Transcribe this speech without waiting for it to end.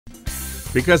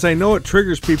because I know it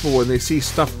triggers people when they see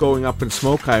stuff going up in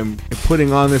smoke. I'm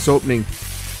putting on this opening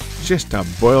just to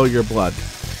boil your blood.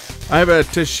 I have a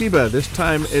Toshiba. This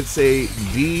time it's a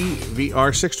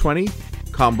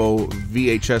D-VR620 combo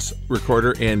VHS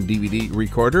recorder and DVD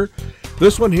recorder.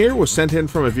 This one here was sent in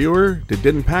from a viewer that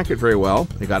didn't pack it very well.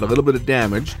 It got a little bit of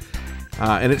damage,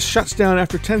 and it shuts down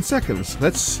after 10 seconds.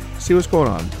 Let's see what's going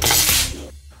on.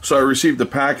 So I received the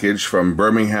package from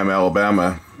Birmingham,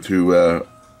 Alabama to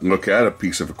look at a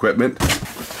piece of equipment.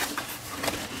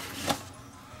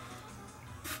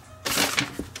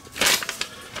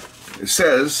 It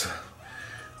says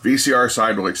VCR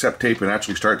side will accept tape and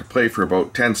actually start to play for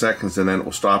about 10 seconds, and then it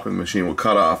will stop and the machine will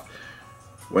cut off.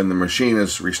 When the machine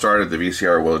is restarted, the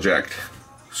VCR will eject.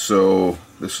 So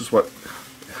this is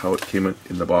how it came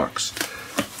in the box.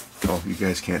 Oh, you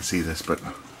guys can't see this, but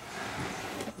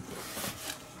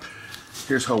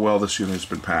here's how well this unit has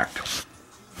been packed.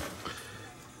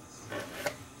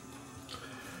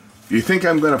 Do you think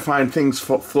I'm going to find things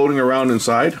floating around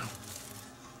inside?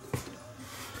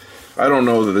 I don't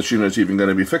know that this unit is even going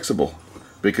to be fixable,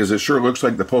 because it sure looks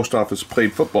like the post office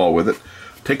played football with it.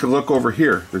 Take a look over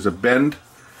here. There's a bend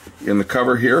in the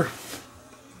cover here.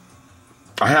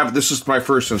 This is my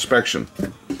first inspection.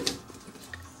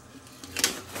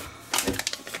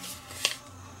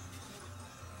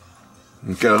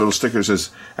 Got a little sticker that says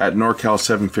at NorCal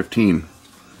 715.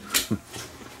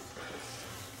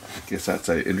 I guess that's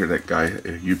an internet guy,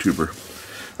 a YouTuber.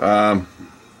 Don't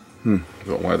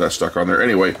know why that's stuck on there.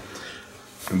 Anyway,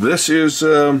 this is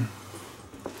how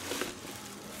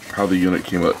the unit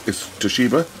came out. It's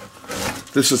Toshiba.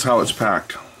 This is how it's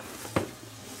packed.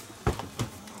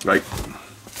 Like,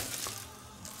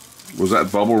 was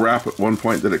that bubble wrap at one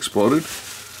point that exploded?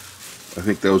 I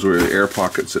think those were the air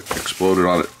pockets that exploded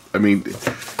on it. I mean,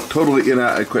 totally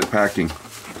inadequate packing.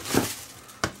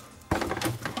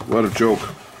 What a joke.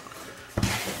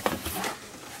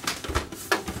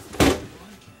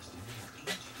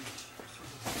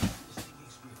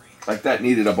 Like, that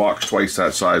needed a box twice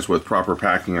that size with proper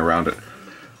packing around it.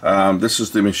 This is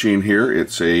the machine here.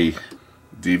 It's a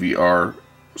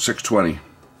D-VR620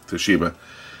 Toshiba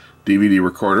DVD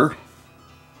recorder,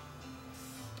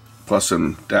 plus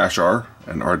an -R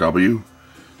and RW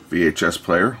VHS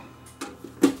player.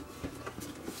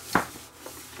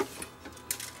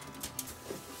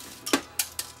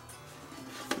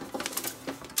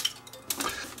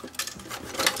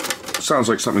 Sounds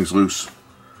like something's loose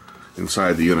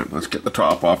inside the unit. Let's get the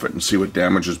top off it and see what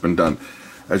damage has been done.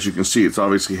 As you can see, it's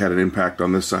obviously had an impact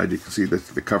on this side. You can see that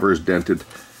the cover is dented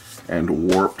and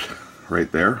warped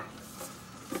right there.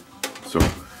 So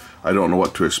I don't know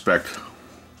what to expect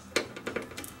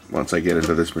once I get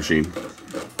into this machine.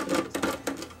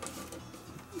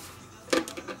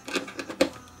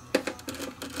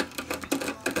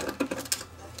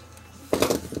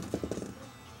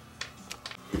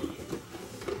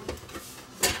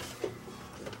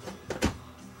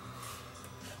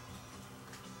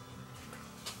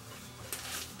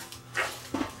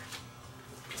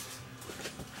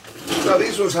 Now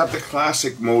these ones have the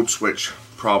classic mode switch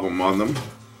problem on them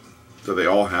that they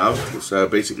all have. It's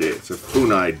basically, it's a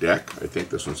Funai deck. I think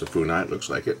this one's a Funai, it looks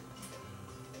like it.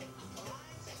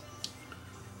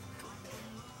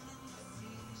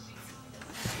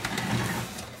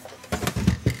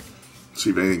 See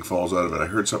if anything falls out of it. I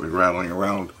heard something rattling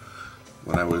around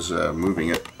when I was moving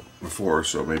it before,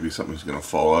 so maybe something's going to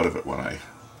fall out of it when I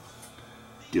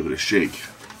give it a shake.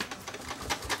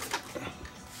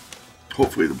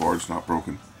 Hopefully the board's not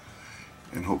broken,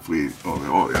 and hopefully,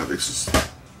 oh yeah, there's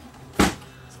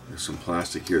some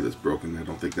plastic here that's broken. I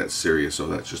don't think that's serious, so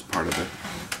that's just part of it.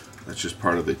 That's just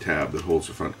part of the tab that holds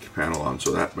the front panel on,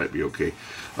 so that might be okay.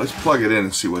 Let's plug it in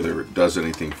and see whether it does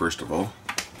anything first of all.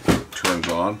 It turns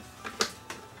on,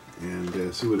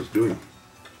 and see what it's doing.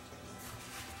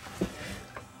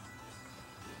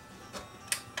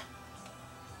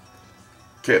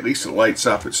 Okay, at least it lights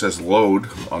up. It says load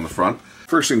on the front.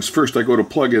 First things first, I go to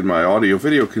plug in my audio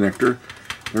video connector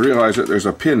and realize that there's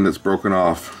a pin that's broken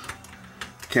off.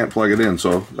 Can't plug it in,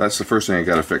 so that's the first thing I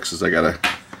gotta fix, is I gotta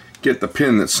get the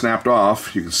pin that's snapped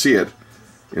off. You can see it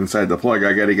inside the plug.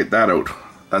 I gotta get that out.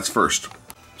 That's first.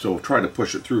 So we'll try to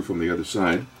push it through from the other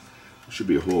side. There should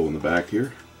be a hole in the back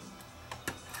here.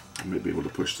 I may be able to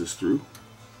push this through.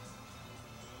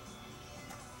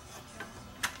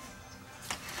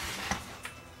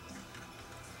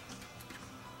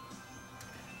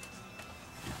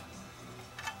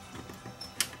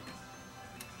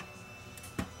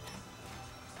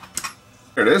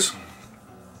 There it is.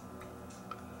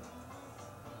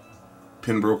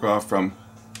 Pin broke off from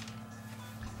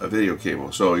a video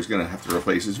cable, so he's going to have to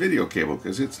replace his video cable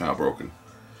because it's now broken.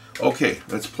 Okay,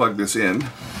 let's plug this in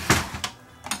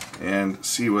and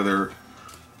see whether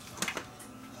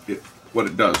what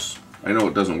it does. I know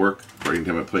it doesn't work every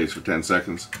time it plays for 10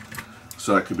 seconds.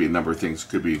 So that could be a number of things. It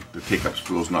could be the take-up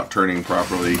spool's not turning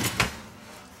properly.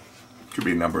 It could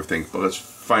be a number of things, but let's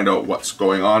find out what's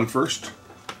going on first.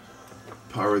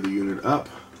 Power the unit up.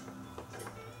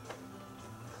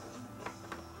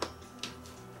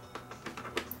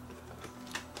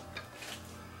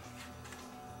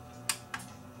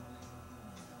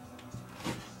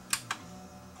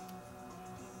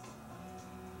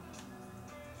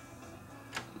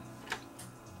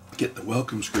 Get the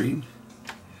welcome screen.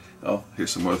 Oh, here's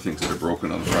some other things that are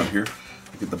broken on the front here.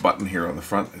 Look at the button here on the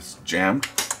front. It's jammed.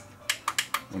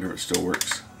 Wonder if it still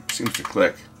works. It seems to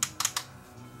click.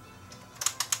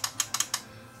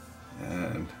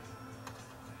 And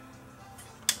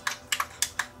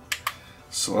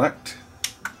select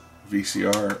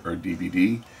VCR or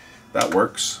DVD. That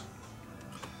works.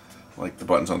 Like the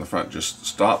buttons on the front, just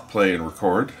stop, play, and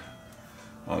record.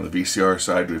 On the VCR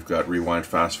side, we've got rewind,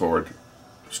 fast forward,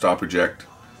 stop, eject,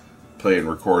 play, and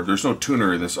record. There's no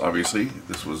tuner in this, obviously.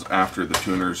 This was after the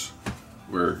tuners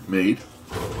were made.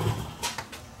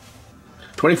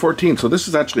 2014, so this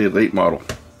is actually a late model.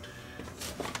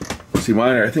 See,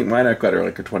 I think mine I've got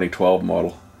like a 2012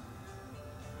 model.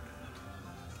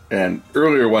 And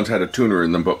earlier ones had a tuner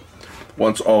in them, but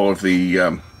once all of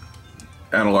the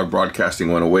analog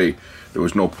broadcasting went away, there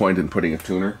was no point in putting a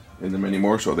tuner in them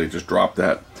anymore, so they just dropped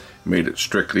that, made it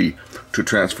strictly to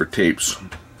transfer tapes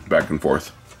back and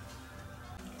forth.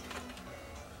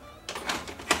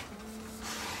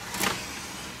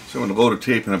 So I'm going to load a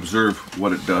tape and observe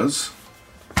what it does.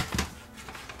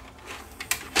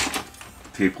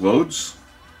 Tape loads.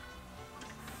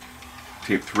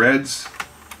 Tape threads.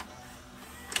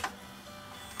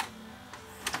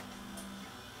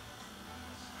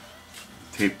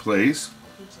 Tape plays.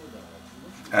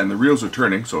 And the reels are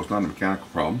turning, so it's not a mechanical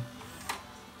problem.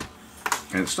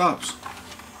 And it stops.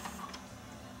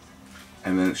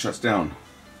 And then it shuts down.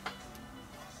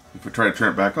 If I try to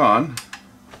turn it back on,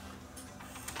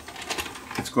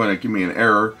 it's going to give me an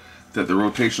error that the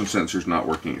rotation sensor is not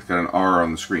working. It's got an R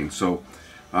on the screen. So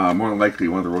more than likely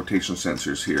one of the rotation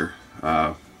sensors here,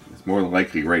 it's more than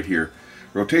likely right here.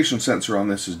 Rotation sensor on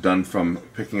this is done from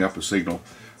picking up a signal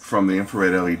from the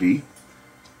infrared LED.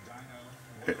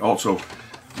 It also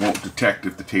won't detect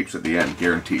if the tape's at the end,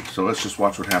 guaranteed. So let's just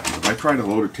watch what happens. If I try to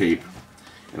load a tape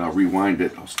and I'll rewind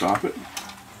it, I'll stop it.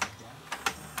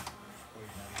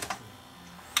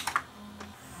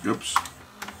 Oops.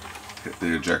 Hit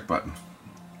the eject button.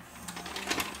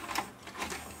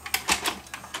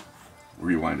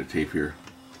 Rewind a tape here.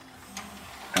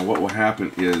 And what will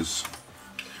happen is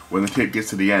when the tape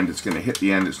gets to the end, it's going to hit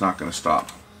the end, it's not going to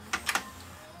stop.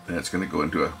 And it's going to go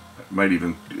into a,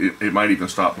 it might even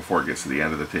stop before it gets to the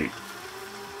end of the tape.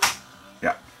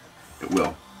 Yeah, it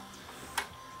will.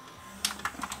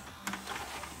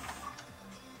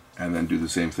 And then do the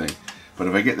same thing. But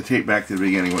if I get the tape back to the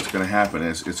beginning, what's going to happen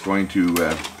is it's going to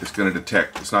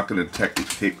detect. It's not going to detect the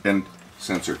tape end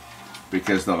sensor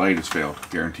because the light has failed,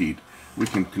 guaranteed. We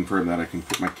can confirm that. I can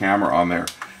put my camera on there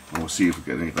and we'll see if we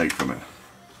get any light from it.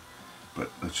 But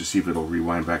let's just see if it'll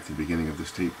rewind back to the beginning of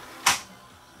this tape.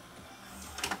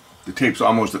 The tape's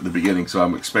almost at the beginning, so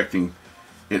I'm expecting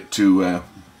it to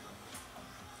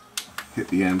hit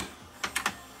the end.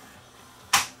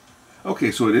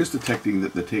 Okay, so it is detecting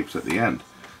that the tape's at the end.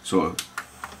 So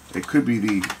it could be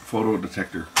the photo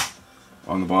detector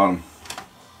on the bottom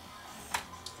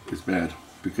is bad,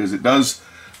 because it does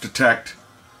detect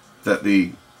that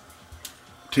the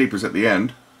tape is at the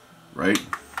end, right?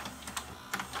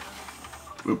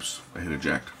 Oops, I hit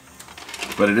eject.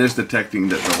 But it is detecting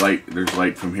that there's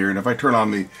light from here. And if I turn on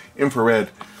the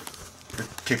infrared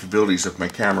capabilities of my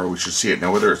camera, we should see it.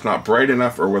 Now, whether it's not bright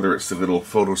enough or whether it's the little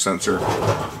photo sensor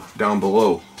down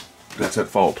below that's at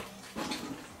fault.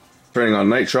 Turning on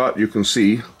night shot, you can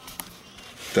see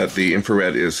that the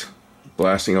infrared is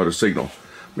blasting out a signal.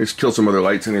 Let's kill some other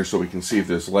lights in here so we can see if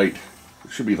there's light.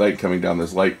 There should be light coming down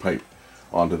this light pipe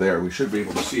onto there. We should be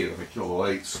able to see it if I kill the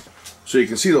lights. So you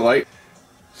can see the light.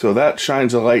 So that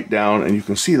shines a light down, and you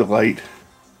can see the light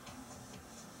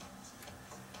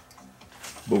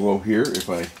below here. If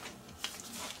I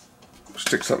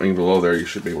stick something below there, you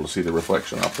should be able to see the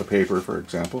reflection off the paper, for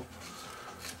example.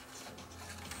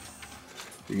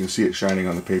 You can see it shining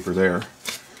on the paper there.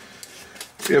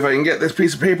 If I can get this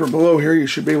piece of paper below here, you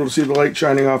should be able to see the light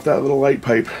shining off that little light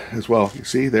pipe as well. You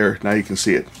see there, now you can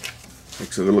see it.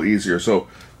 Makes it a little easier. So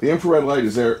the infrared light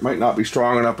is there. It might not be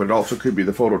strong enough, but it also could be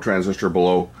the photo transistor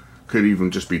below. Could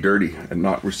even just be dirty and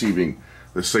not receiving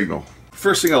the signal.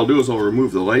 first thing I'll do is I'll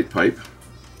remove the light pipe.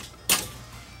 It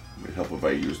might help if I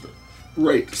use the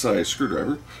right size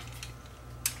screwdriver.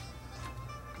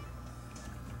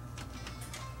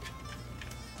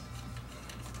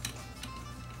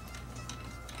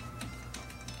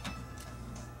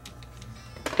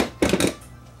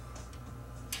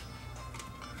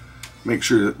 Make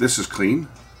sure that this is clean,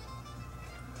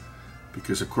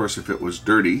 because of course if it was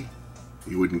dirty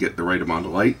you wouldn't get the right amount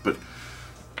of light. But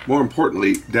more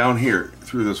importantly, down here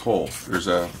through this hole there's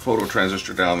a photo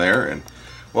transistor down there, and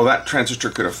well, that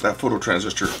photo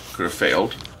transistor could have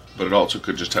failed, but it also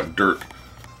could just have dirt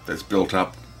that's built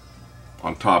up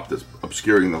on top that's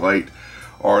obscuring the light,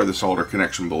 or the solder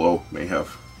connection below may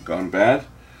have gone bad.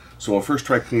 So we'll first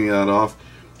try cleaning that off,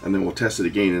 and then we'll test it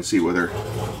again and see whether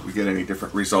we get any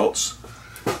different results.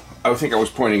 I think I was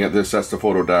pointing at this, that's the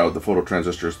photodiode. The photo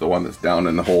transistor is the one that's down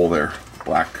in the hole there,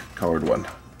 black colored one.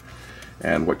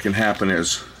 And what can happen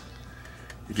is,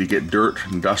 if you get dirt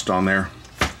and dust on there,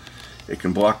 it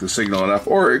can block the signal enough,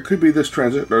 or it could be this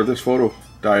transistor or this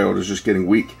photodiode is just getting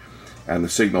weak and the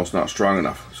signal's not strong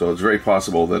enough. So it's very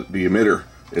possible that the emitter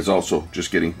is also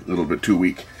just getting a little bit too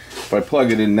weak. If I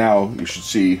plug it in now, you should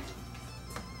see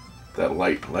that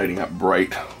light lighting up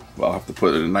bright. Well, I'll have to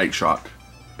put it in night shot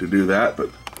to do that,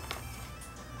 but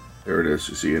there it is,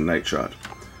 you see in night shot.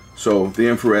 So the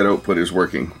infrared output is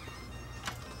working.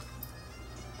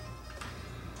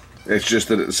 It's just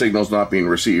that the signal's not being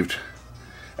received.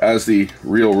 As the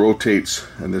reel rotates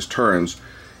and this turns,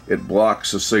 it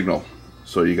blocks the signal.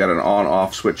 So you got an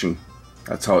on-off switching.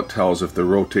 That's how it tells if the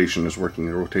rotation is working,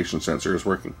 the rotation sensor is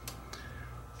working.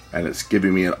 And it's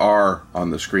giving me an R on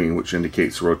the screen, which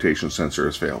indicates the rotation sensor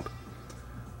has failed.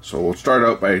 So we'll start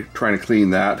out by trying to clean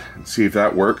that and see if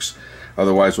that works.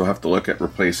 Otherwise we'll have to look at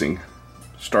replacing.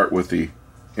 Start with the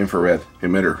infrared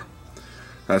emitter.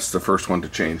 That's the first one to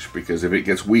change, because if it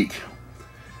gets weak,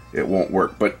 it won't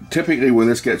work. But typically when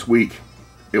this gets weak,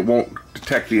 it won't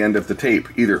detect the end of the tape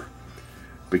either,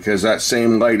 because that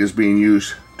same light is being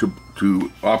used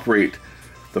to operate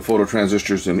the photo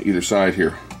transistors in either side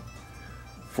here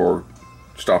for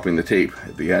stopping the tape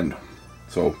at the end.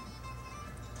 So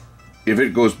if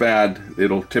it goes bad,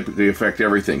 it'll typically affect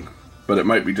everything, but it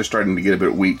might be just starting to get a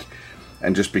bit weak,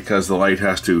 and just because the light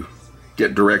has to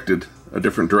get directed a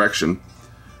different direction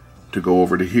to go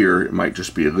over to here, it might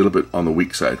just be a little bit on the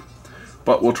weak side.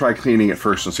 But we'll try cleaning it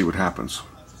first and see what happens,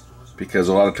 because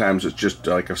a lot of times it's just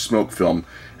like a smoke film.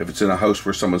 If it's in a house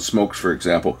where someone smokes, for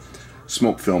example,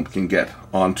 smoke film can get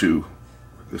onto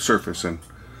the surface and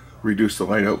reduce the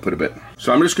light output a bit.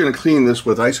 So I'm just going to clean this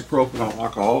with isopropyl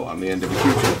alcohol on the end of a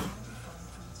Q-tip.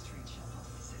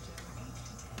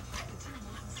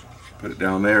 Put it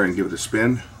down there and give it a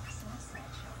spin.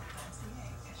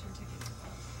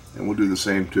 And we'll do the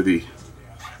same to the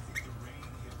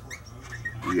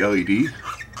LED.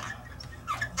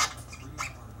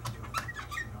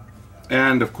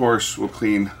 And of course we'll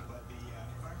clean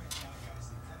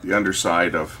the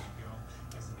underside of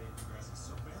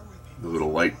the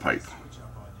little light pipe,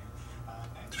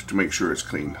 just to make sure it's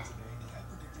clean.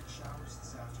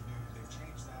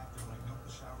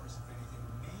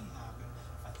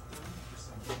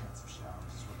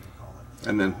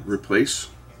 And then replace.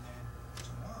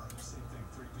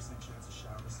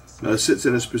 Now this sits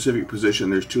in a specific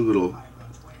position. There's two little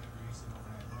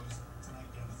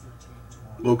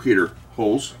locator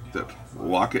holes that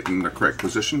lock it in the correct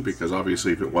position, because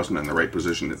obviously if it wasn't in the right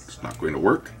position, it's not going to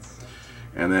work.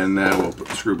 And then we'll put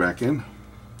the screw back in.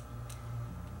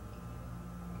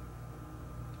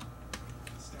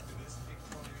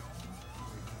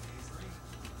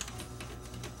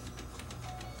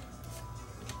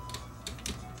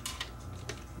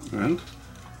 And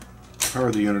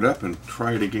power the unit up and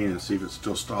try it again and see if it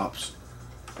still stops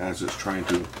as it's trying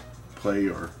to play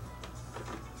or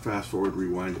fast forward,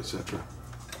 rewind, etc.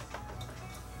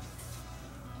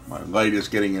 My light is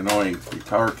getting annoying. The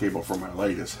power cable for my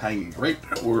light is hanging right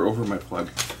over my plug.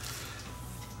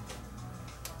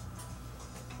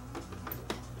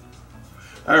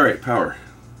 Alright, power.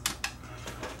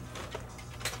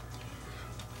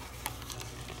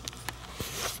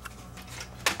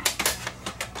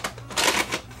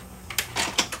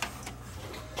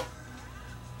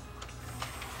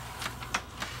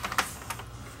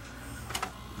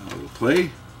 Now we'll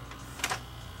play.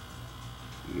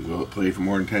 Will it play for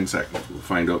more than 10 seconds? We'll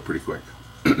find out pretty quick.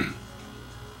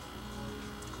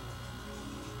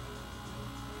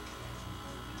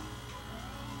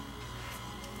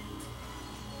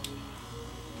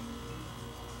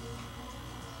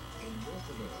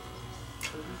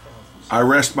 I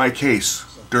rest my case.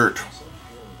 Dirt.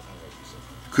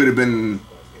 Could have been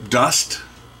dust.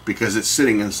 because it's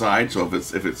sitting inside. So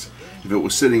if it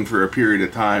was sitting for a period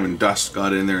of time and dust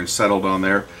got in there and settled on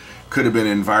there, could have been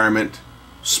environment,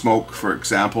 smoke, for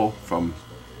example, from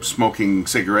smoking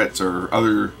cigarettes or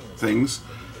other things,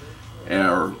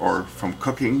 or from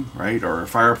cooking, right, or a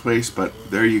fireplace. But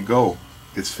there you go,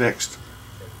 it's fixed.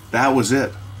 That was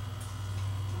it.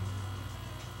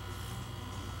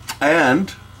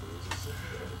 And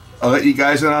I'll let you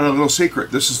guys in on a little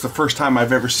secret. This is the first time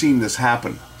I've ever seen this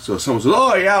happen. So someone says,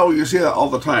 oh yeah, well, you see that all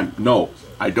the time. No,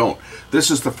 I don't.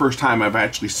 This is the first time I've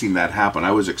actually seen that happen.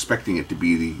 I was expecting it to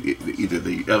be either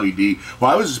the LED. Well,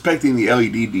 I was expecting the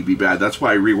LED to be bad. That's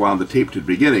why I rewound the tape to the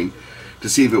beginning to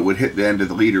see if it would hit the end of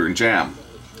the leader and jam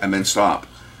and then stop.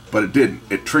 But it didn't.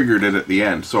 It triggered it at the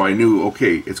end. So I knew,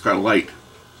 okay, it's got a light,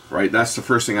 right? That's the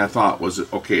first thing I thought was,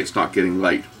 okay, it's not getting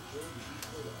light.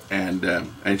 And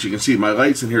as you can see, my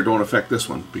lights in here don't affect this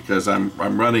one because I'm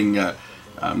running.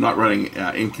 I'm not running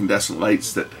incandescent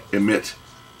lights that emit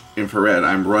infrared.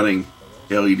 I'm running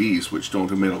LEDs, which don't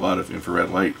emit a lot of infrared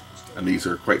light, and these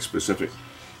are quite specific.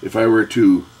 If I were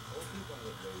to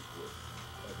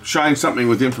shine something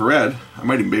with infrared, I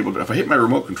might even be able to. If I hit my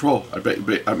remote control,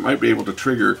 I might be able to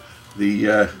trigger the.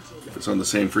 If it's on the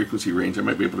same frequency range, I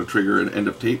might be able to trigger an end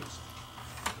of tape.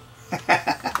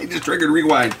 I just triggered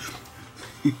rewind.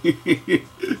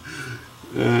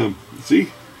 See,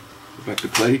 back to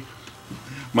play.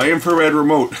 My infrared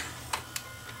remote.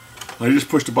 I just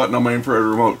pushed a button on my infrared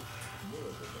remote.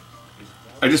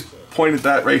 I just pointed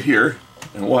that right here,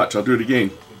 and watch, I'll do it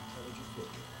again.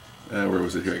 Where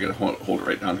was it here? I gotta hold it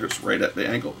right down here. It's right at the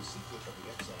angle.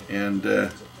 And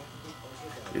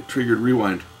it triggered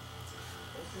rewind.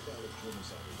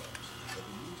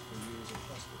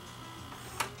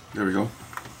 There we go.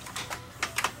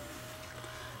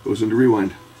 Goes into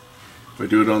rewind. If I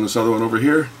do it on this other one over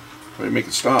here, if I make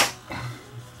it stop.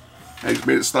 I just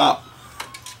made it stop.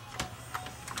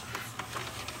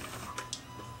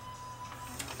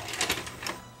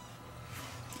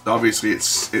 Obviously,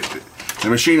 the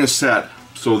machine is set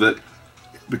so that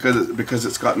because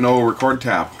it's got no record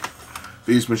tab,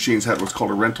 these machines had what's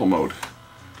called a rental mode.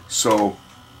 So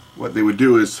what they would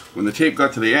do is when the tape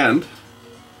got to the end,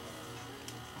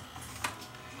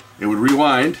 it would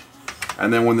rewind,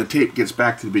 and then when the tape gets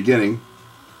back to the beginning,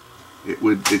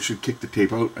 it should kick the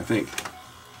tape out, I think.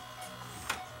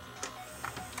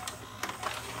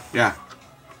 Yeah.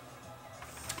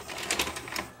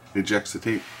 It ejects the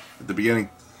tape at the beginning.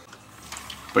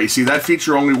 But you see, that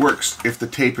feature only works if the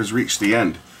tape has reached the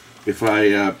end. If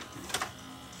I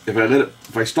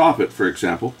stop it, for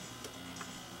example,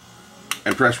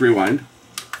 and press rewind,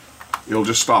 it'll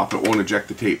just stop. It won't eject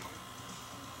the tape.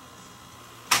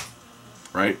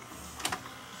 Right?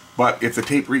 But if the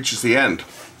tape reaches the end,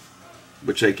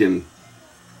 which I can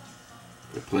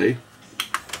play,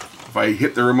 if I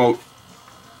hit the remote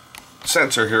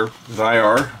sensor here with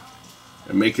IR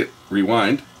and make it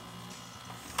rewind,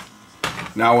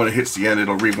 now when it hits the end,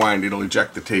 it'll rewind, it'll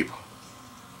eject the tape.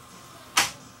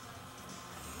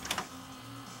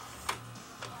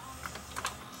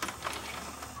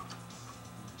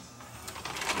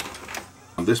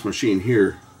 This machine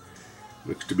here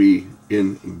looks to be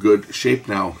in good shape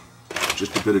now.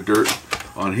 Just a bit of dirt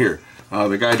on here.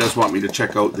 The guy does want me to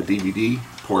check out the DVD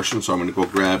portion, so I'm going to go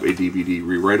grab a DVD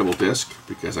rewritable disc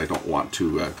because I don't want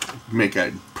to make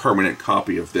a permanent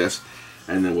copy of this,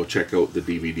 and then we'll check out the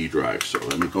DVD drive. So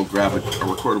let me go grab a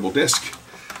recordable disc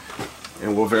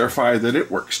and we'll verify that it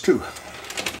works too.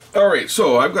 Alright,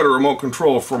 so I've got a remote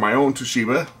control for my own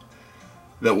Toshiba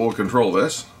that will control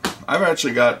this. I've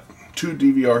actually got three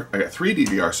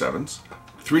DVR7s,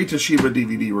 3 Toshiba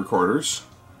DVD recorders,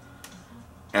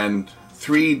 and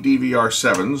 3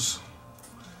 DVR7s,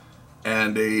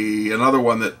 and another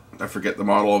one that I forget the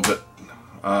model of it.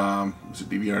 Is it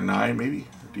DVR9 maybe?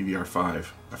 Or DVR5?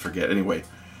 I forget. Anyway,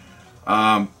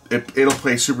 it'll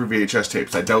play Super VHS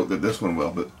tapes. I doubt that this one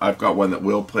will, but I've got one that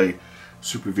will play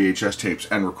Super VHS tapes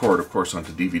and record, of course,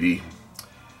 onto DVD.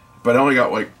 But I only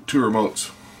got like 2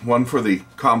 remotes. One for the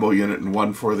combo unit and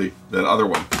one for the other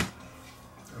one.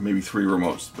 Maybe 3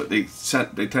 remotes, but they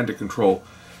tend to control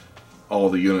all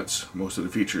the units, most of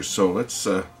the features. So let's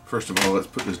first of all, let's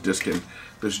put this disc in.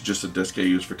 This is just a disc I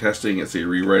use for testing. It's a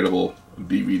rewritable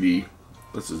DVD.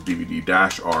 This is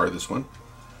DVD-R, this one.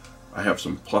 I have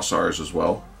some plus R's as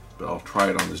well, but I'll try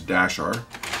it on this -R.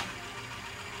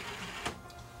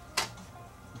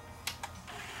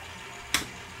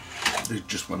 This is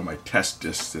just one of my test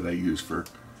discs that I use for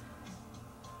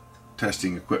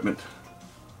testing equipment.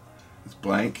 It's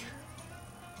blank.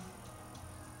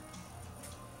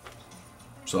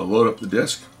 So I'll load up the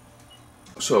disc.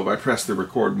 So if I press the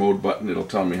record mode button, it'll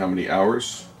tell me how many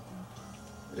hours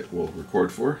it will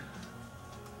record for.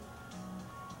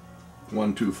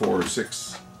 1, 2, 4,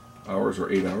 6 hours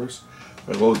or 8 hours.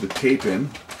 I load the tape in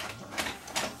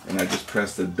and I just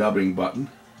press the dubbing button.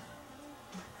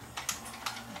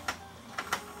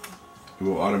 It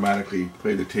will automatically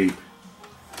play the tape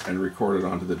and record it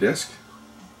onto the disc.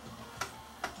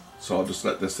 So I'll just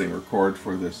let this thing record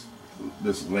for this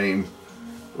lame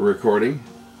recording,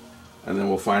 and then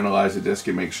we'll finalize the disc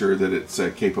and make sure that it's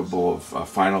capable of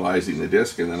finalizing the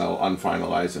disc, and then I'll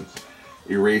unfinalize and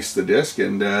erase the disc,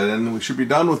 and then we should be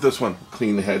done with this one.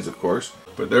 Clean the heads, of course.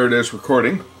 But there it is,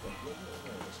 recording.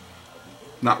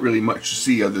 Not really much to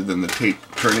see other than the tape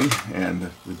turning,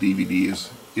 and the DVD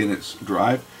is in its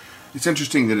drive. It's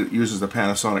interesting that it uses the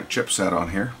Panasonic chipset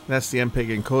on here. That's the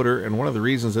MPEG encoder, and one of the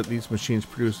reasons that these machines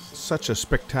produce such a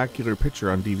spectacular picture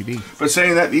on DVD. But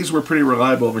saying that, these were pretty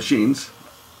reliable machines.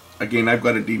 Again, I've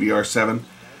got a DVR7.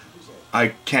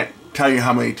 I can't tell you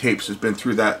how many tapes has been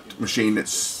through that machine.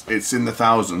 It's in the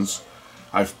thousands.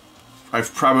 I've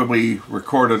probably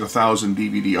recorded 1,000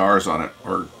 DVD-Rs on it,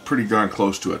 or pretty darn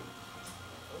close to it,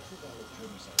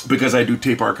 because I do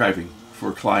tape archiving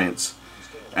for clients.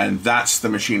 And that's the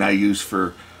machine I use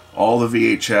for all the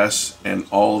VHS, and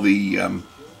all the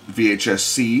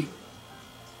VHS-C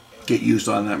get used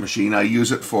on that machine. I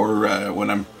use it for when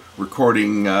I'm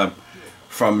recording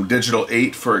from Digital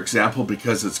 8, for example,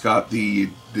 because it's got the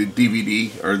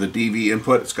DVD or the DV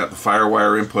input. It's got the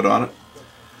FireWire input on it.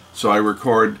 So I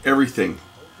record everything.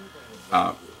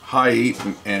 High 8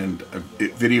 and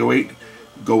Video 8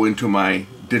 go into my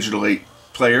Digital 8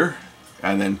 player,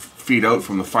 and then feed out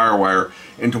from the FireWire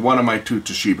into one of my 2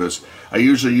 Toshibas. I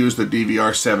usually use the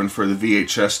DVR7 for the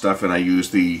VHS stuff, and I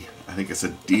use I think it's a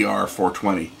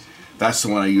DR420. That's the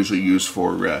one I usually use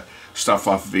for stuff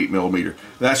off of 8mm.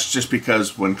 That's just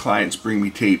because when clients bring me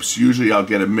tapes, usually I'll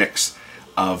get a mix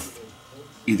of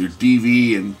either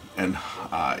DV and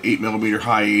 8mm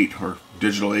high 8 or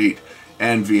Digital 8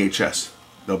 and VHS.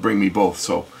 They'll bring me both,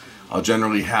 so I'll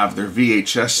generally have their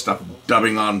VHS stuff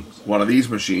dubbing on one of these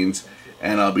machines,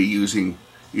 and I'll be using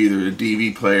either the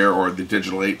DV player or the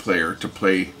Digital 8 player to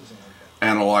play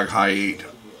analog 8,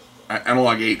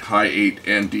 high 8,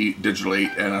 and Digital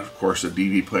 8, and of course the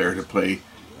DV player to play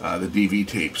the DV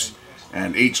tapes.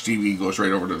 And HDV goes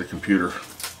right over to the computer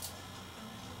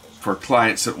for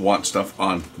clients that want stuff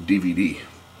on DVD,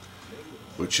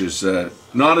 which is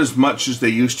not as much as they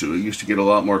used to. I used to get a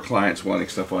lot more clients wanting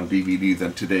stuff on DVD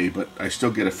than today, but I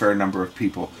still get a fair number of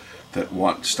people that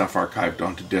want stuff archived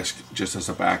onto disk just as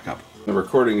a backup. The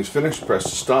recording is finished, press the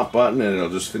stop button and it'll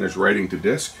just finish writing to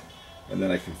disk, and then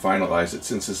I can finalize it.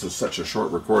 Since this is such a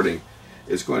short recording,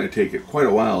 it's going to take it quite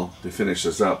a while to finish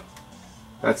this up.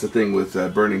 That's the thing with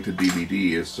burning to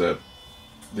DVD, is the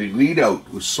lead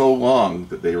out was so long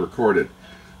that they recorded.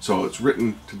 So it's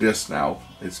written to disk now.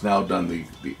 It's now done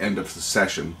the end of the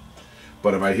session.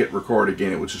 But if I hit record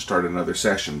again, it would just start another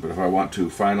session. But if I want to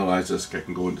finalize this, I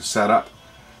can go into Setup,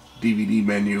 DVD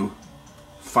menu,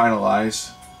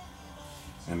 Finalize,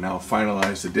 and now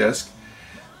finalize the disc.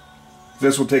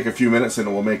 This will take a few minutes, and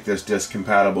it will make this disc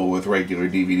compatible with regular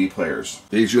DVD players.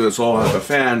 These units all have a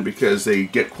fan because they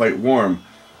get quite warm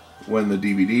when the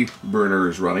DVD burner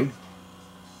is running.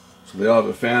 So they all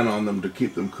have a fan on them to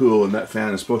keep them cool, and that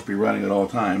fan is supposed to be running at all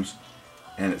times,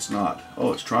 and it's not.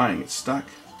 Oh, it's trying. It's stuck.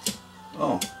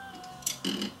 Oh,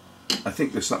 I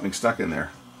think there's something stuck in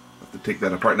there. I have to take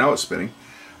that apart. Now it's spinning.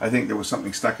 I think there was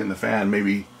something stuck in the fan,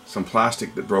 maybe some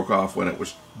plastic that broke off when it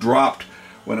was dropped,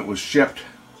 when it was shipped,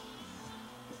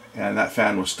 and that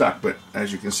fan was stuck. But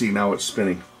as you can see, now it's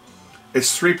spinning.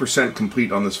 It's 3%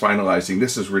 complete on this finalizing.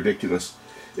 This is ridiculous.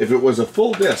 If it was a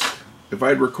full disc, if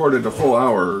I'd recorded a full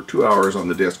hour or 2 hours on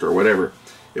the disc or whatever,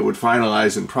 it would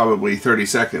finalize in probably 30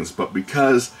 seconds. But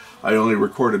because I only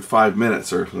recorded 5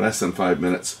 minutes or less than 5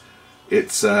 minutes,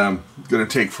 it's going to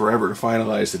take forever to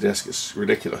finalize the disc. It's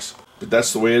ridiculous. But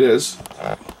that's the way it is.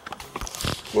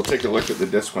 We'll take a look at the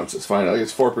disc once it's finalized.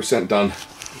 It's 4% done.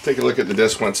 Take a look at the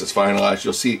disc once it's finalized.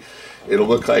 You'll see it'll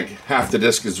look like half the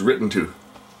disc is written to,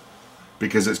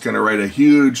 because it's going to write a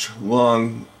huge,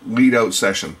 long lead out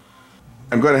session.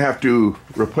 I'm going to have to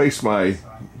replace my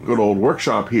good old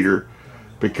workshop heater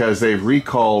because they've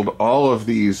recalled all of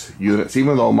these units,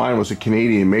 even though mine was a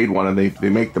Canadian made one and they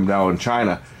make them now in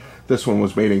China. This one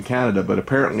was made in Canada, but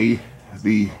apparently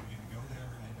the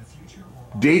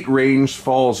date range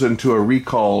falls into a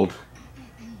recalled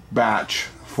batch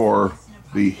for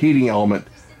the heating element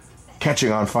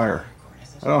catching on fire.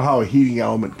 I don't know how a heating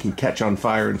element can catch on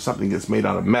fire in something that's made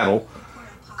out of metal,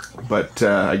 but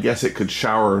I guess it could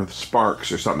shower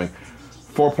sparks or something.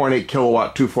 4.8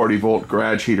 kilowatt 240 volt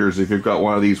garage heaters, if you've got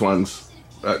one of these ones,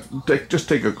 just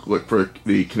take a look for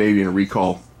the Canadian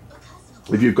recall.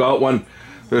 If you've got one,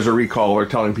 there's a recall or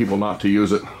telling people not to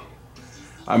use it.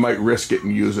 I might risk it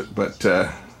and use it, but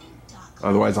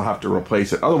otherwise I'll have to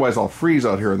replace it. Otherwise I'll freeze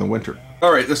out here in the winter.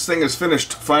 Alright, this thing is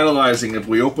finished finalizing. If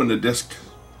we open the disc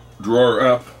drawer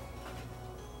up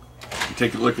and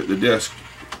take a look at the disc,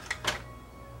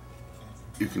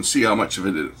 you can see how much of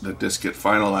it the disc get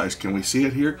finalized. Can we see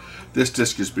it here? This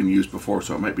disc has been used before,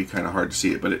 so it might be kind of hard to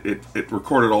see it, but it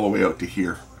recorded all the way out to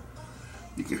here.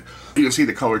 You can see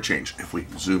the color change. If we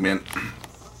zoom in,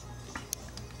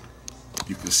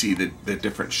 you can see the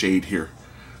different shade here.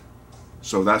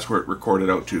 So that's where it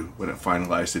recorded out to when it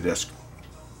finalized the disc.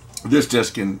 This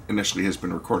disc initially has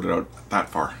been recorded out that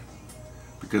far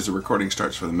because the recording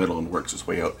starts from the middle and works its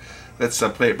way out. Let's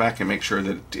play it back and make sure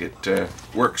that it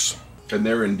works. And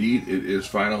there indeed it is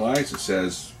finalized. It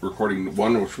says recording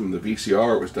 1 was from the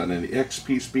VCR. It was done in the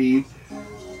XP speed.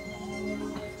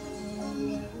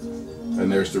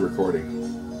 And there's the recording.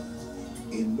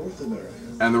 In North America.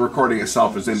 And the recording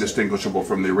itself is indistinguishable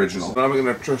from the original. I'm going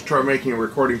to just try making a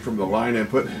recording from the line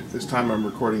input. This time I'm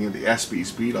recording in the SP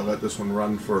speed. I'll let this one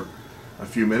run for a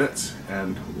few minutes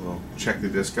and we'll check the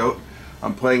disc out.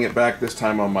 I'm playing it back this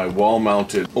time on my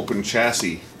wall-mounted open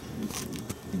chassis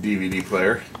DVD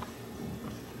player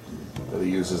that I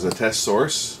use as a test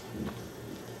source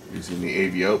using the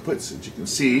AV outputs. As you can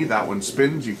see, that one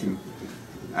spins. You can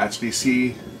actually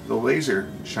see the laser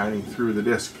shining through the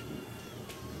disc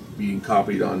being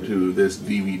copied onto this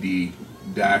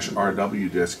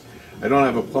DVD-RW disc. I don't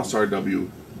have a plus RW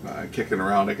kicking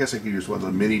around. I guess I could use one of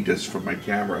the mini discs from my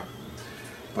camera,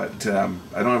 but I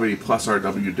don't have any plus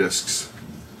RW discs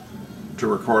to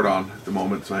record on at the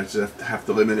moment, so I just have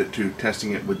to limit it to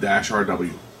testing it with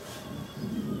 -RW.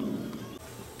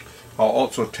 I'll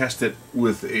also test it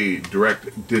with a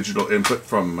direct digital input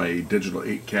from my Digital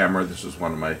 8 camera. This is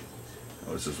one of my,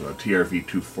 this is a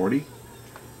TRV240.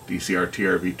 DCR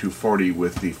TRV240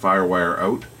 with the FireWire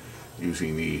out,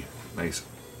 using the nice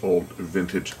old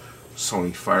vintage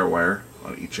Sony FireWire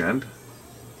on each end.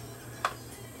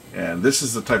 And this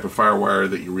is the type of FireWire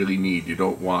that you really need. You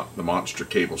don't want the monster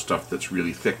cable stuff that's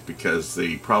really thick, because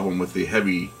the problem with the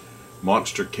heavy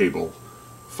monster cable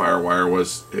FireWire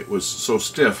was it was so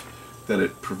stiff that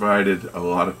it provided a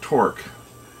lot of torque.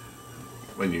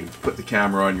 When you put the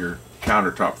camera on your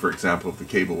countertop, for example, if the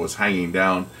cable was hanging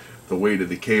down, the weight of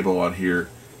the cable on here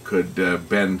could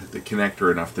bend the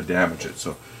connector enough to damage it.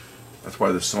 So that's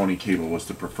why the Sony cable was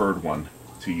the preferred one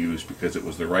to use, because it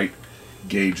was the right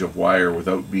gauge of wire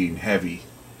without being heavy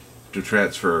to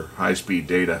transfer high-speed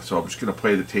data. So I'm just going to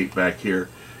play the tape back here.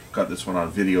 Got this one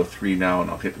on video 3 now, and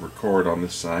I'll hit record on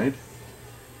this side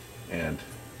and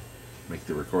make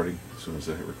the recording as soon as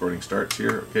the recording starts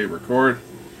here. Okay, record.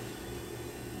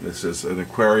 This is an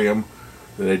aquarium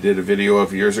that I did a video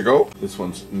of years ago. This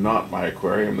one's not my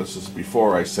aquarium. This is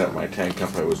before I set my tank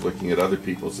up. I was looking at other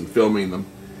people's and filming them,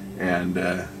 and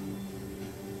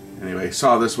anyway,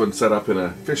 saw this one set up in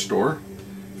a fish store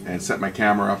and set my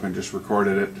camera up and just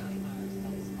recorded it.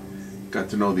 Got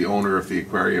to know the owner of the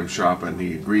aquarium shop, and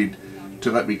he agreed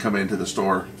to let me come into the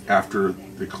store after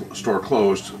the store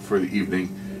closed for the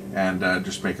evening and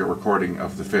just make a recording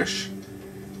of the fish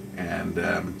and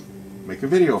make a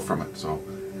video from it. So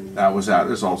that was that.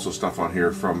 There's also stuff on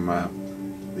here from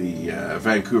the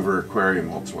Vancouver Aquarium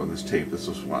also on this tape. This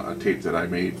was a tape that I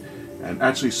made and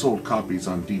actually sold copies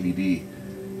on DVD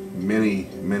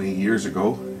many years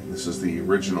ago. This is the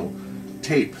original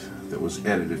tape that was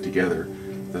edited together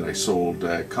that I sold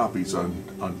copies on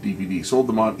DVD. Sold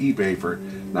them on eBay for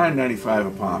 $9.95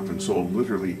 a pop, and sold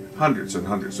literally hundreds and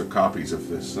hundreds of copies of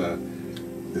this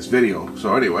this video.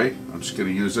 So anyway, I'm just going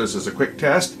to use this as a quick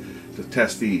test to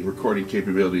test the recording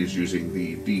capabilities using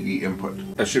the DV input.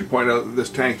 I should point out that this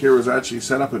tank here was actually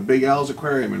set up at Big Al's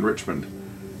Aquarium in Richmond,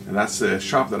 and that's the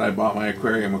shop that I bought my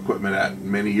aquarium equipment at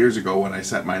many years ago when I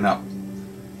set mine up.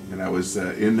 And I was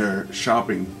in there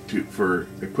shopping for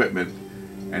equipment,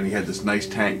 and he had this nice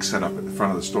tank set up at the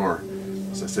front of the store.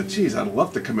 So I said, geez, I'd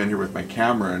love to come in here with my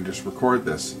camera and just record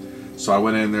this. So I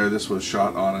went in there. This was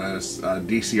shot on a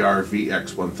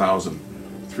DCR-VX1000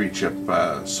 3-chip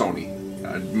Sony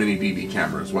mini DV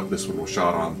camera is what this one was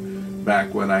shot on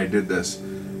back when I did this.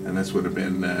 And this would have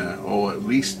been, at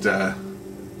least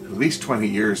 20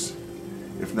 years,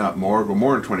 if not more, but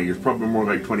more than 20 years, probably more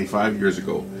like 25 years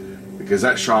ago, because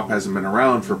that shop hasn't been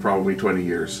around for probably 20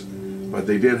 years. But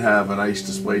they did have a nice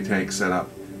display tank set up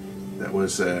that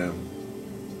was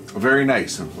very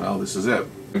nice, and well, this is it.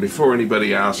 And before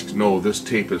anybody asks, no, this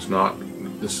tape is not,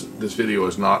 this video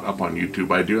is not up on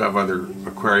YouTube. I do have other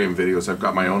aquarium videos. I've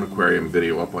got my own aquarium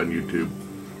video up on YouTube.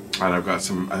 And I've got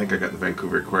some, I think I got the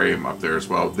Vancouver Aquarium up there as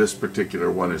well. This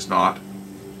particular one is not.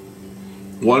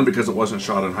 One, because it wasn't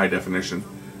shot in high definition,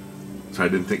 so I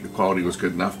didn't think the quality was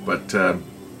good enough. But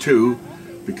two,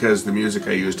 because the music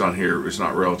I used on here is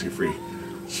not royalty free.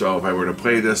 So if I were to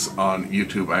play this on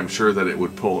YouTube, I'm sure that it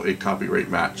would pull a copyright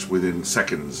match within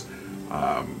seconds.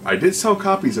 I did sell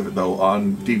copies of it though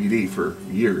on DVD for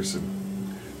years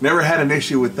and never had an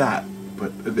issue with that.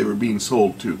 But they were being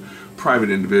sold to private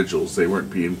individuals. They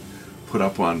weren't being put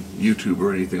up on YouTube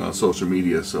or anything on social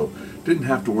media, so didn't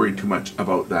have to worry too much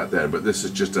about that then. But this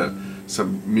is just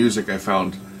some music I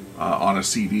found on a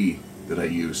CD that I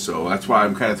use, so that's why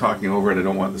I'm kind of talking over it. I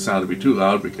don't want the sound to be too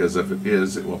loud, because if it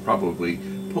is, it will probably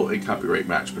pull a copyright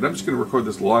match. But I'm just going to record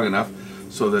this long enough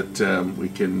so that we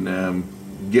can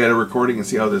get a recording and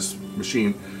see how this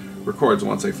machine records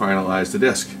once I finalize the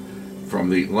disc from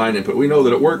the line input. We know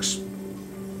that it works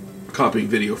copying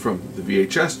video from the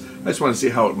VHS. I just want to see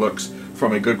how it looks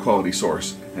from a good quality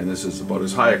source, and this is about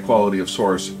as high a quality of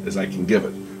source as I can give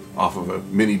it off of a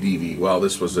mini DV. Well,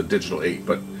 this was a digital 8,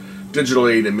 but digital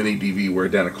 8 and mini DV were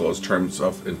identical in terms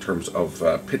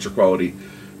of picture quality.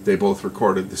 They both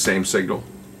recorded the same signal.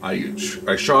 I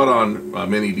shot on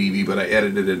mini DV, but I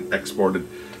edited and exported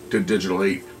to digital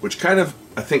 8, which kind of,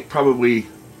 I think, probably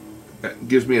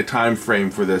gives me a time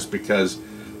frame for this, because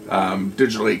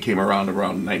digital 8 came around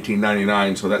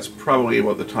 1999, so that's probably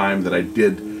about the time that I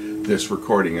did this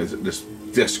recording. As this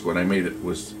disc, when I made it,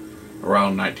 was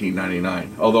around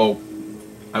 1999. Although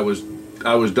I was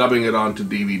dubbing it onto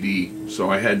DVD, so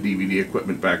I had DVD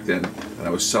equipment back then, and I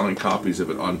was selling copies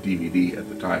of it on DVD at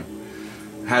the time.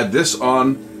 Had this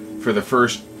on for the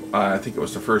first, I think it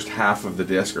was the first half of the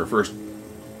disc, or first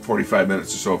 45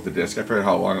 minutes or so of the disc. I forget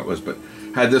how long it was, but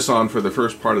had this on for the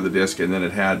first part of the disc, and then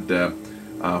it had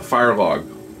Fire Log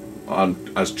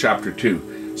on as chapter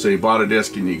 2. So you bought a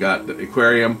disc and you got the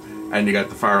aquarium and you got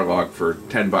the Fire Log for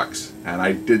 10 bucks. And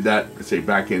I did that, say,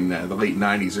 back in the late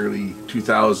 90s, early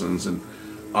 2000s, and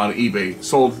on eBay.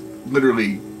 Sold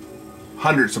literally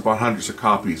hundreds upon hundreds of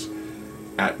copies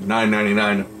at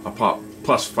 $9.99 a pop,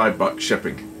 plus $5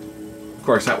 shipping. Of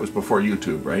course, that was before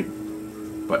YouTube, right?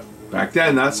 But back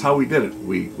then, that's how we did it.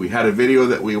 We had a video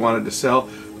that we wanted to sell.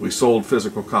 We sold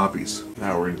physical copies.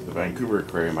 Now we're into the Vancouver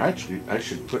Aquarium. I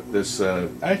should put this.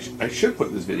 I should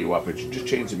put this video up. I should just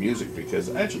change the music, because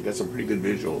I actually got some pretty good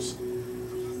visuals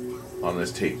on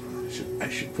this tape. I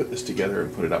should put this together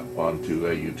and put it up onto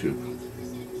YouTube.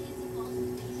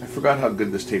 I forgot how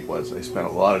good this tape was. I spent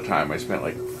a lot of time. I spent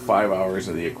like 5 hours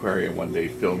in the aquarium one day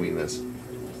filming this.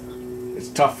 It's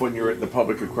tough when you're at the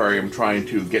public aquarium trying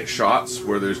to get shots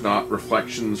where there's not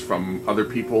reflections from other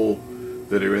people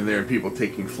that are in there, and people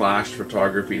taking flash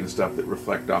photography and stuff that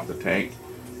reflect off the tank.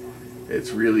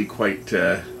 It's really quite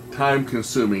time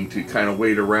consuming to kind of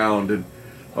wait around and,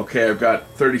 okay, I've got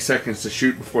 30 seconds to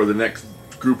shoot before the next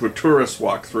group of tourists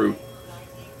walk through.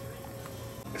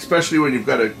 Especially when you've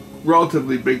got a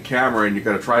relatively big camera and you've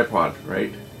got a tripod,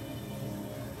 right?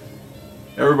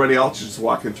 Everybody else is just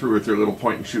walking through with their little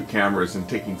point and shoot cameras and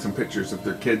taking some pictures of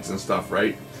their kids and stuff,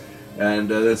 right? And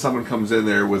then someone comes in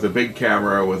there with a big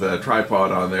camera with a tripod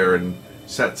on there and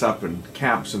sets up and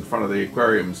camps in front of the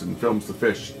aquariums and films the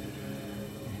fish.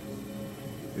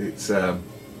 It's today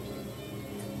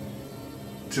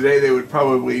they would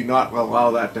probably not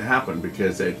allow that to happen,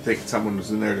 because they'd think someone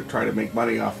was in there to try to make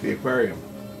money off the aquarium.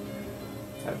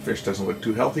 That fish doesn't look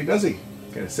too healthy, does he?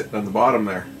 Kind of sitting on the bottom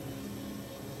there.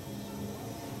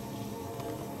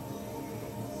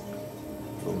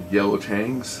 Little yellow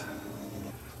tangs.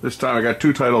 This time I got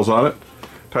two titles on it.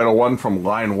 Title 1 from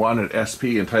line 1 at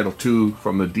SP, and title 2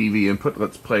 from the DV input.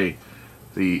 Let's play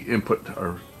the input,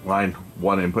 or line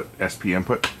 1 input, SP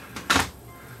input.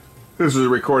 This is a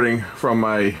recording from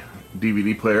my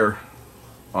DVD player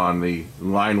on the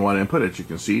line 1 input. As you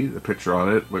can see, the picture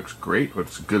on it looks great.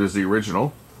 Looks good as the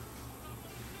original.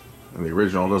 And the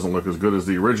original doesn't look as good as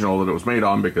the original that it was made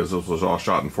on, because this was all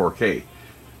shot in 4K.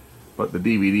 But the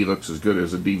DVD looks as good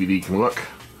as a DVD can look.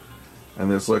 And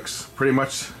this looks pretty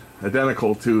much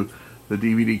identical to the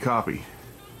DVD copy.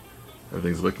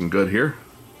 Everything's looking good here.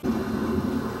 The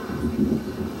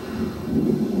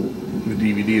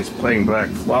DVD is playing back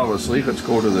flawlessly. Let's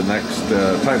go to the next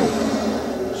title.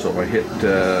 So if I hit,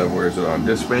 where is it, on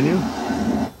disc menu?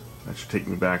 That should take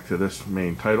me back to this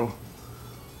main title.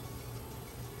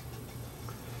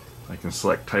 I can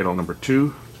select title number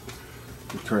 2.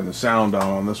 Turn the sound down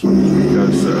on this one,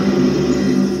 because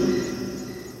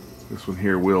this one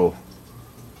here will,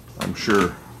 I'm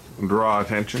sure, draw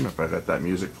attention if I let that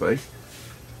music play.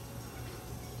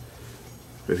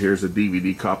 But here's a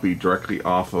DVD copy directly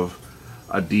off of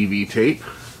a DV tape.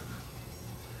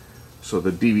 So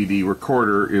the DVD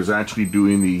recorder is actually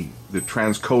doing the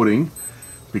transcoding,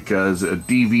 because a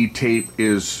DV tape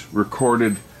is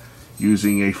recorded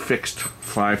using a fixed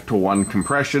 5:1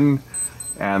 compression,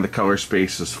 and the color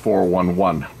space is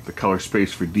 411. The color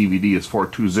space for DVD is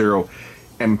 420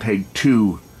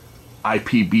 MPEG-2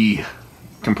 IPB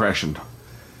compression,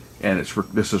 and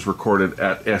this is recorded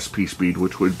at SP speed,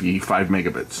 which would be 5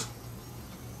 megabits.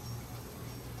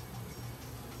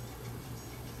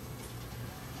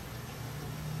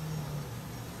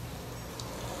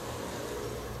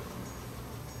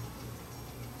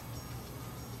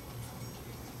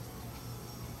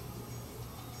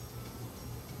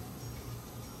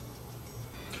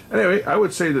 Anyway, I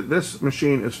would say that this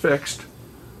machine is fixed.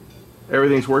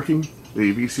 Everything's working.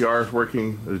 The VCR is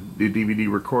working. The DVD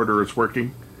recorder is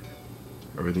working.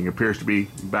 Everything appears to be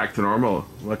back to normal.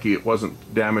 Lucky it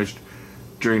wasn't damaged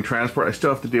during transport. I still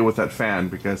have to deal with that fan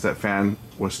because that fan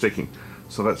was sticking.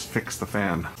 So let's fix the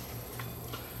fan.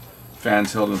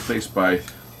 Fan's held in place by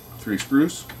 3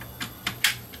 screws.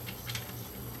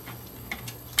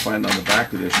 Find on the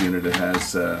back of this unit it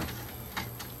has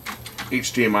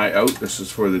HDMI out. This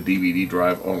is for the DVD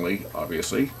drive only,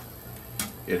 obviously.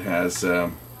 It has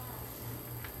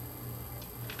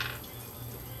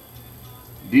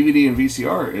DVD and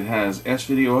VCR. It has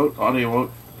S-video out, audio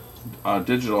out,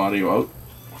 digital audio out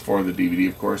for the DVD,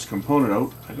 of course. Component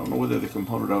out. I don't know whether the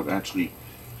component out actually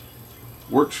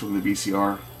works from the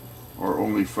VCR or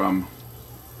only from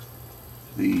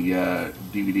the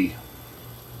DVD.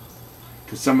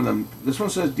 Because some of them, this one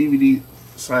says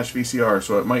DVD/VCR,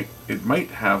 so it might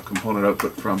have component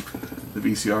output from the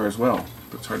VCR as well,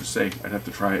 but it's hard to say. I'd have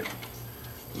to try it.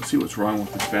 Let's see what's wrong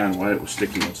with this fan, why it was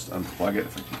sticking. Let's unplug it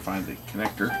if I can find the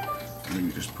connector.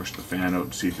 Maybe just push the fan out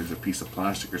and see if there's a piece of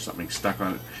plastic or something stuck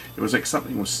on it. It was like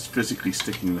something was physically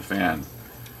sticking in the fan,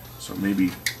 so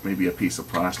maybe a piece of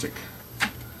plastic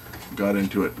got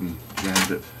into it and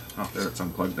jammed it. Oh, there, it's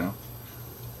unplugged now.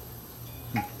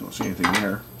 Don't see anything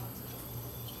there.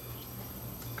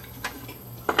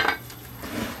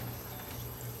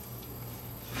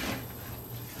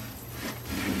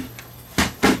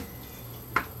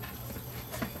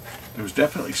 It was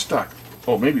definitely stuck.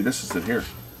 Oh, maybe this is it here.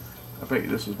 I bet you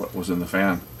this is what was in the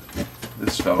fan.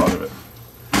 This fell out of it.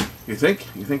 You think?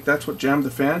 You think that's what jammed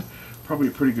the fan? Probably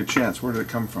a pretty good chance. Where did it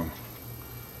come from?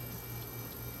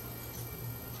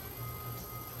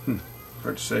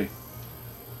 Hard to say.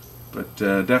 But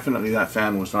definitely that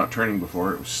fan was not turning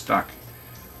before. It was stuck.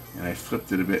 And I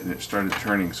flipped it a bit and it started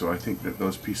turning. So I think that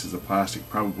those pieces of plastic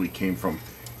probably came from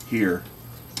here,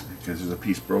 because there's a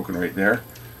piece broken right there.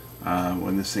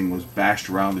 When this thing was bashed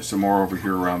around, there's some more over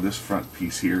here around this front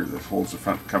piece here that holds the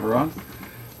front cover on.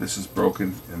 This is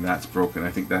broken and that's broken.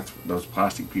 I think that's what those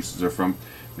plastic pieces are from.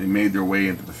 They made their way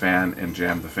into the fan and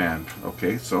jammed the fan.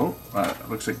 Okay, so it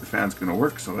looks like the fan's going to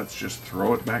work, so let's just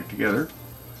throw it back together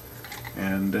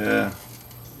and we'll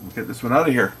get this one out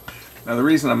of here. Now the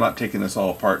reason I'm not taking this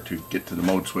all apart to get to the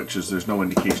mode switch is there's no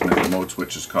indication that the mode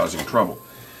switch is causing trouble.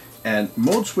 And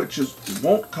mode switches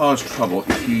won't cause trouble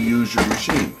if you use your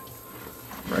machine.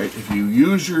 Right? If you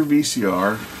use your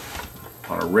VCR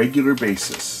on a regular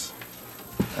basis,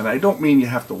 and I don't mean you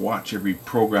have to watch every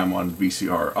program on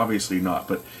VCR, obviously not,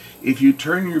 but if you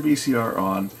turn your VCR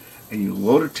on and you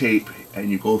load a tape and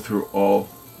you go through all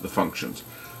the functions,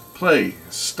 play,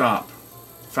 stop,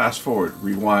 fast forward,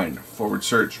 rewind, forward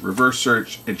search, reverse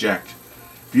search, eject.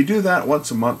 If you do that once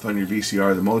a month on your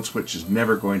VCR, the mode switch is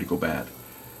never going to go bad,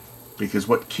 because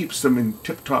what keeps them in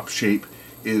tip-top shape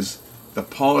is the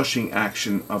polishing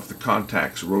action of the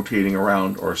contacts rotating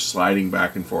around or sliding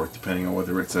back and forth, depending on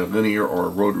whether it's a linear or a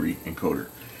rotary encoder.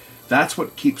 That's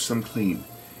what keeps them clean.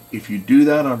 If you do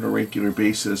that on a regular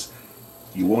basis,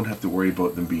 you won't have to worry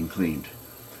about them being cleaned.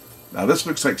 Now this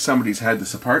looks like somebody's had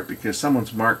this apart because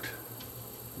someone's marked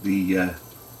the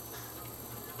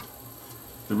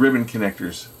ribbon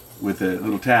connectors with a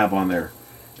little tab on there,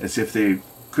 as if they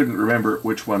couldn't remember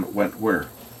which one went where,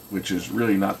 which is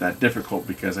really not that difficult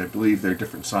because I believe they're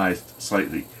different sized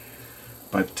slightly.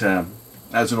 But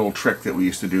as an old trick that we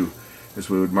used to do is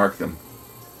we would mark them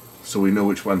so we know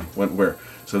which one went where.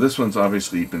 So this one's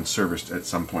obviously been serviced at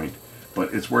some point,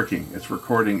 but it's working, it's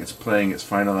recording, it's playing, it's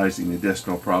finalizing the disc,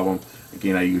 no problem.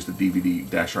 Again, I use the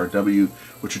DVD-RW,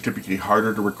 which are typically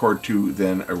harder to record to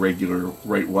than a regular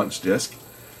write once disc.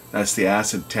 That's the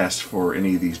acid test for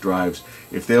any of these drives.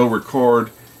 If they'll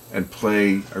record and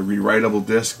play a rewritable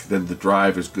disc, then the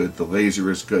drive is good, the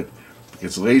laser is good.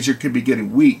 Because the laser could be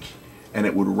getting weak and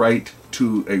it would write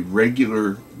to a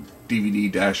regular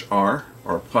DVD-R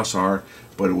or plus R,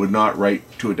 but it would not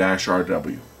write to a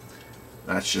 -RW.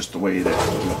 That's just the way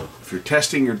that, if you're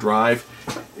testing your drive,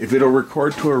 If it'll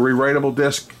record to a rewritable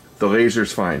disc, the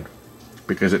laser's fine,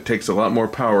 because it takes a lot more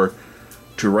power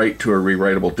to write to a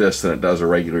rewritable disc than it does a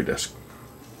regular disc.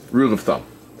 Rule of thumb.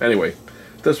 Anyway,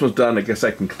 this was done. I guess I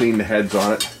can clean the heads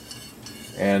on it,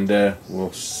 and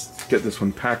we'll get this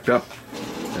one packed up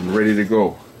and ready to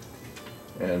go.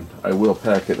 And I will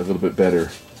pack it a little bit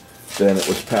better than it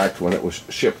was packed when it was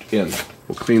shipped in.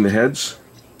 We'll clean the heads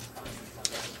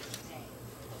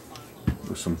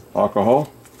with some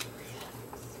alcohol.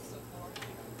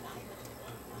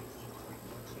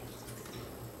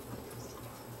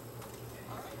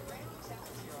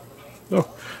 Oh,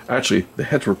 actually, the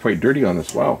heads were quite dirty on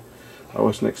this. Wow. I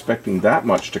wasn't expecting that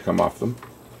much to come off them.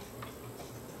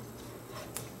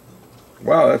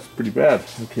 Wow, that's pretty bad.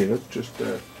 Okay, let's just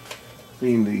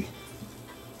clean the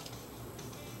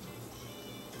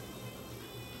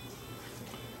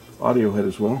audio head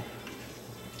as well.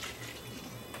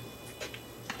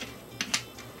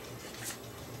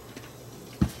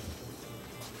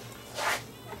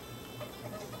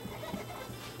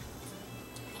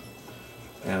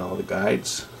 And all the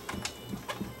guides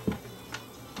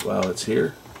while it's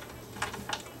here.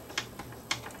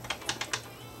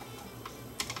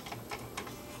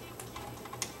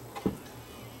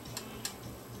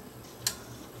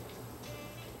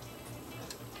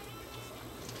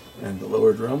 And the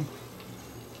lower drum.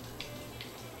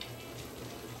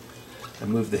 I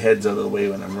move the heads out of the way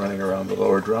when I'm running around the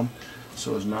lower drum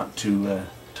so as not to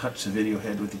touch the video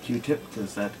head with the Q-tip,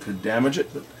 because that could damage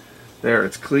it. But there,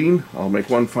 it's clean. I'll make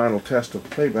one final test of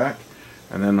playback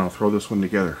and then I'll throw this one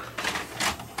together.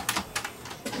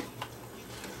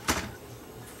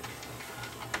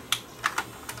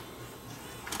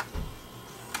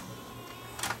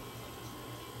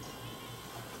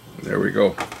 There we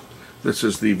go. This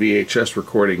is the VHS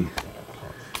recording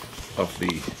of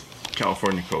the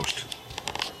California coast.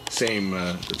 Same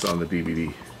that's on the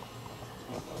DVD.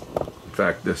 In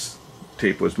fact, this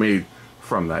tape was made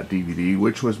from that DVD,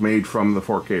 which was made from the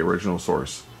 4K original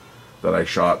source that I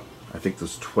shot. I think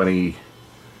this was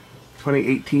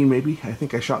 2018 maybe. I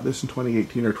think I shot this in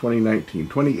 2018 or 2019.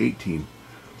 2018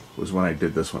 was when I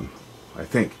did this one. I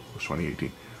think it was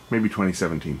 2018. Maybe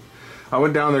 2017. I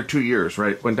went down there 2 years,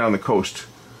 right? Went down the coast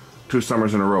 2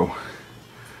 summers in a row.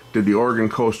 Did the Oregon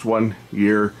coast 1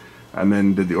 year, and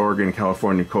then did the Oregon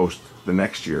California coast the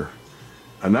next year.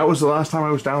 And that was the last time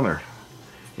I was down there.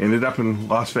 Ended up in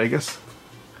Las Vegas.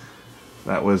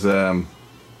 That was a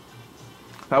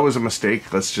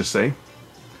mistake, let's just say.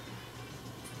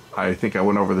 I think I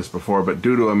went over this before, but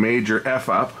due to a major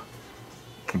F-up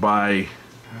by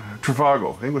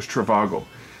Trivago, I think it was Trivago,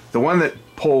 the one that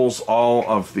pulls all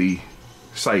of the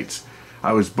sites.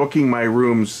 I was booking my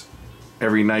rooms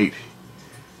every night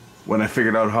when I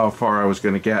figured out how far I was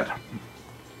going to get.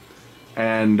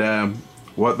 And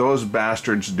what those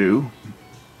bastards do,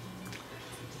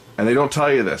 and they don't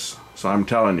tell you this, so I'm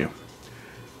telling you,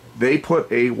 they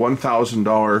put a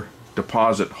 $1,000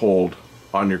 deposit hold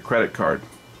on your credit card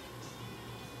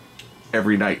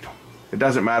every night. It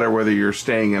doesn't matter whether you're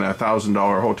staying in a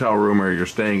 $1,000 hotel room or you're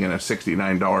staying in a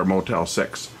 $69 Motel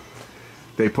 6.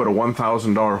 They put a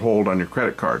 $1,000 hold on your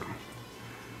credit card,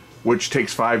 which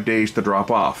takes 5 days to drop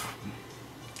off.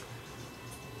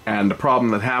 And the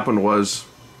problem that happened was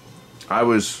I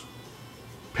was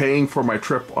paying for my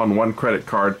trip on one credit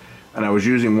card, and I was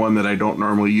using one that I don't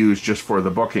normally use just for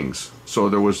the bookings. So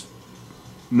there was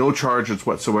no charges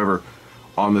whatsoever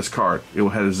on this card. It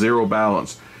had a zero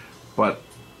balance. But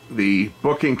the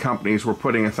booking companies were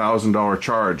putting a $1,000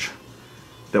 charge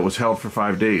that was held for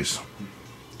 5 days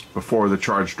before the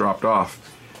charge dropped off.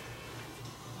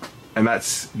 And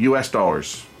that's US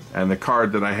dollars. And the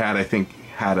card that I had, I think,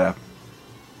 had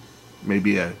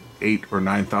maybe a $8,000 or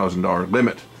 $9,000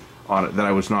 limit on it that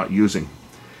I was not using.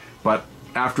 But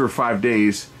after 5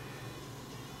 days,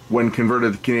 when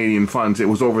converted to Canadian funds, it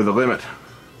was over the limit.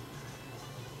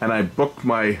 And I booked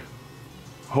my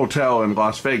hotel in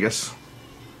Las Vegas,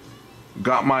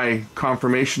 got my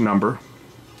confirmation number,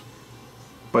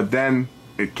 but then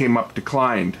it came up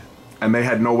declined, and they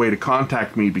had no way to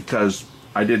contact me because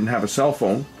I didn't have a cell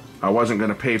phone. I wasn't going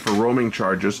to pay for roaming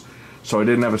charges, so I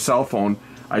didn't have a cell phone.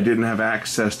 I didn't have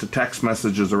access to text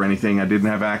messages or anything. I didn't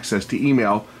have access to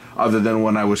email other than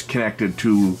when I was connected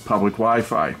to public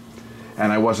Wi-Fi,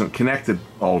 and I wasn't connected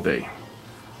all day.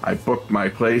 I booked my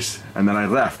place and then I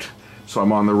left, so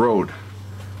I'm on the road.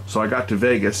 So I got to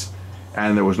Vegas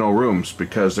and there was no rooms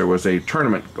because there was a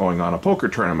tournament going on, a poker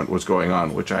tournament was going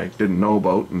on, which I didn't know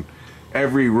about, and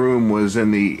every room was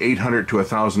in the $800 to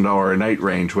 $1,000 a night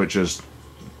range, which is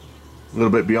a little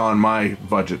bit beyond my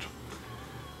budget.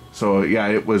 So yeah,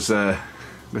 it was,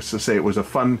 let's just say it was a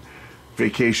fun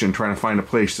vacation trying to find a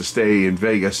place to stay in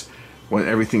Vegas when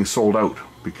everything sold out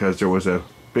because there was a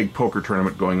big poker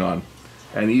tournament going on.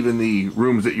 And even the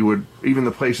rooms that even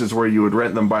the places where you would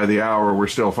rent them by the hour were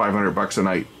still $500 a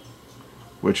night,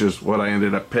 which is what I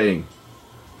ended up paying.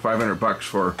 $500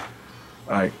 for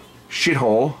a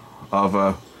shithole of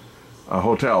a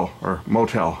hotel or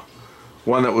motel.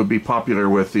 One that would be popular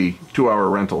with the 2-hour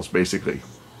rentals, basically.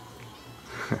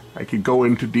 I could go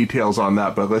into details on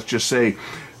that, but let's just say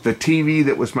the TV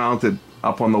that was mounted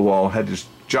up on the wall had this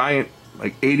giant,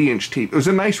 like 80-inch TV. It was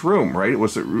a nice room, right? It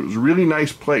was a really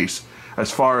nice place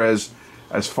as far as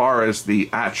the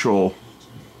actual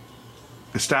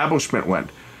establishment went.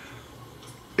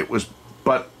 It was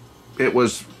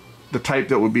the type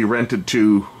that would be rented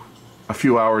to a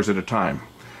few hours at a time,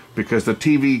 because the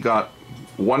TV got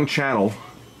one channel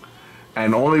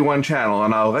and only one channel,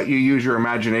 and I'll let you use your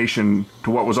imagination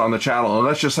to what was on the channel, and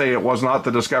let's just say it was not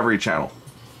the Discovery Channel.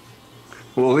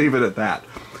 We'll leave it at that.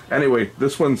 Anyway,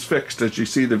 this one's fixed. As you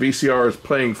see, the VCR is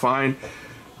playing fine.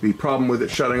 The problem with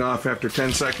it shutting off after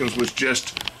 10 seconds was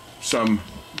just some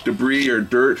debris or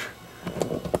dirt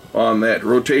on that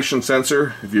rotation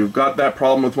sensor. If you've got that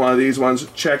problem with one of these ones,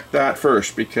 check that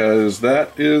first, because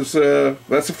that's a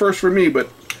first for me, but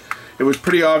it was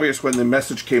pretty obvious when the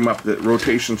message came up that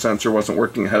rotation sensor wasn't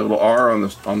working. It had a little R on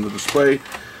the display,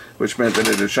 which meant that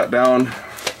it had shut down.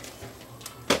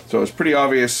 So it's pretty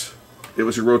obvious it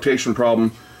was a rotation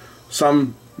problem.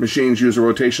 Some machines use a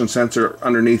rotation sensor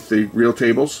underneath the reel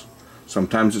tables.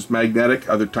 Sometimes it's magnetic,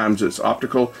 other times it's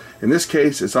optical. In this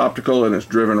case, it's optical, and it's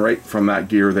driven right from that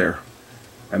gear there.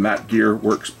 And that gear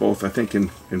works both, I think,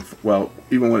 well,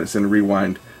 even when it's in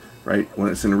rewind, right? When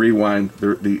it's in rewind,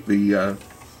 the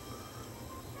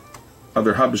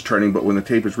other hub is turning, but when the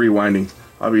tape is rewinding,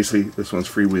 obviously this one's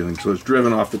freewheeling, so it's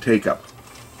driven off the take-up.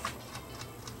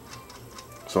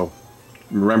 So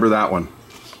remember that one.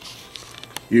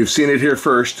 You've seen it here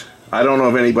first. I don't know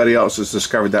if anybody else has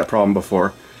discovered that problem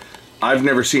before. I've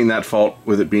never seen that fault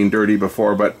with it being dirty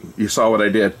before, but you saw what I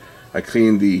did. I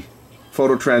cleaned the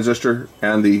photo transistor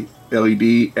and the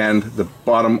LED and the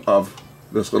bottom of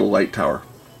this little light tower.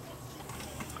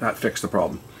 That fixed the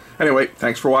problem. Anyway,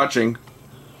 thanks for watching.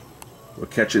 We'll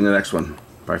catch you in the next one.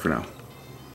 Bye for now.